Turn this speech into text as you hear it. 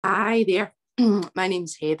Hi there. My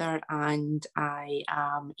name's Heather, and I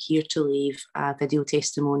am here to leave a video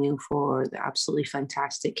testimonial for the absolutely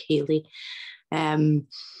fantastic Hayley. I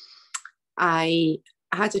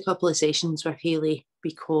had a couple of sessions with Hayley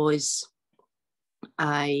because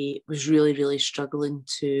I was really struggling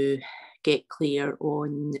to get clear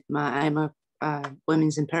on I'm a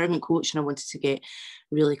women's empowerment coach, and I wanted to get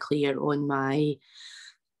really clear on my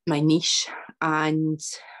niche. And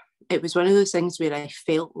it was one of those things where I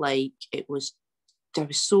felt like I was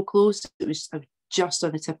so close. I was just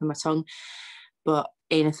on the tip of my tongue, but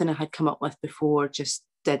anything I had come up with before just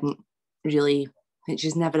didn't really, it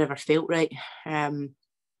just never ever felt right. And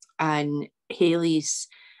Hayley's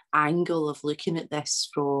angle of looking at this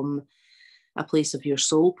from a place of your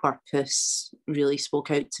soul purpose really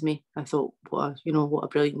spoke out to me. I thought, what a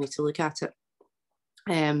brilliant way to look at it.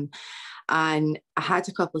 And I had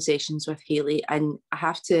a couple of sessions with Hayley, and I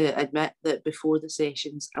have to admit that before the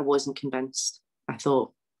sessions, I wasn't convinced. I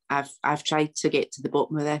thought, I've tried to get to the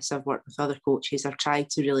bottom of this. I've worked with other coaches. I've tried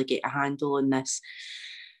to really get a handle on this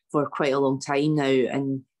for quite a long time now.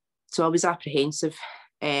 And so I was apprehensive.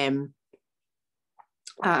 And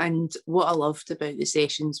what I loved about the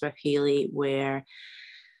sessions with Hayley were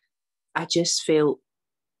I just felt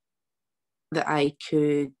that I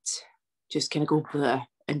could just kind of go there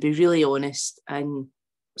and be really honest and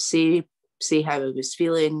say how I was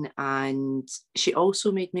feeling. And she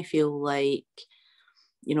also made me feel like,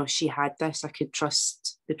 she had this, I could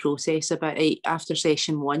trust the process a bit. After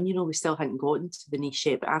session one, we still hadn't gotten to the niche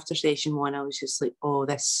yet, but after session one, I was just like, oh,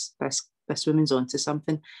 this woman's onto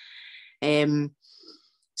something.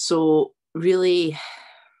 So really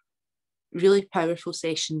powerful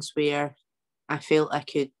sessions where I felt I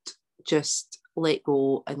could just let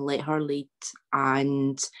go and let her lead.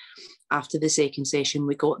 And after the second session,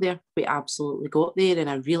 we got there. We absolutely got there, and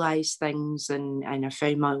I realised things, and I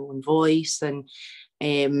found my own voice. And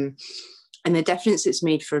the difference it's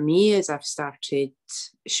made for me is I've started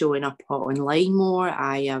showing up online more.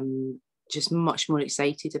 I am just much more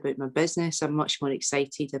excited about my business. I'm much more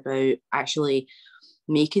excited about actually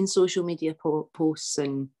making social media posts.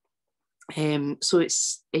 And so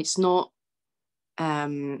it's not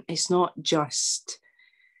just,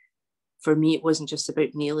 for me, it wasn't just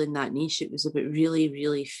about nailing that niche. It was about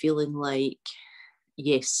really feeling like,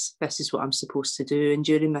 yes, this is what I'm supposed to do. And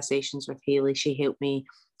during my sessions with Hayley, she helped me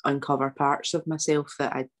uncover parts of myself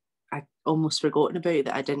that I'd almost forgotten about,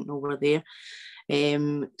 that I didn't know were there.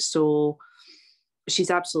 So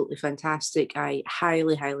she's absolutely fantastic. I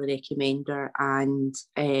highly recommend her. And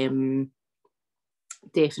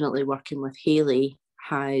definitely working with Hayley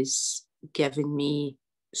has given me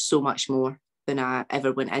so much more than I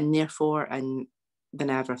ever went in there for, and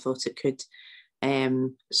than I ever thought it could.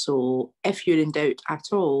 So if you're in doubt at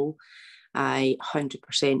all, I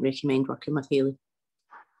 100% recommend working with Hayley.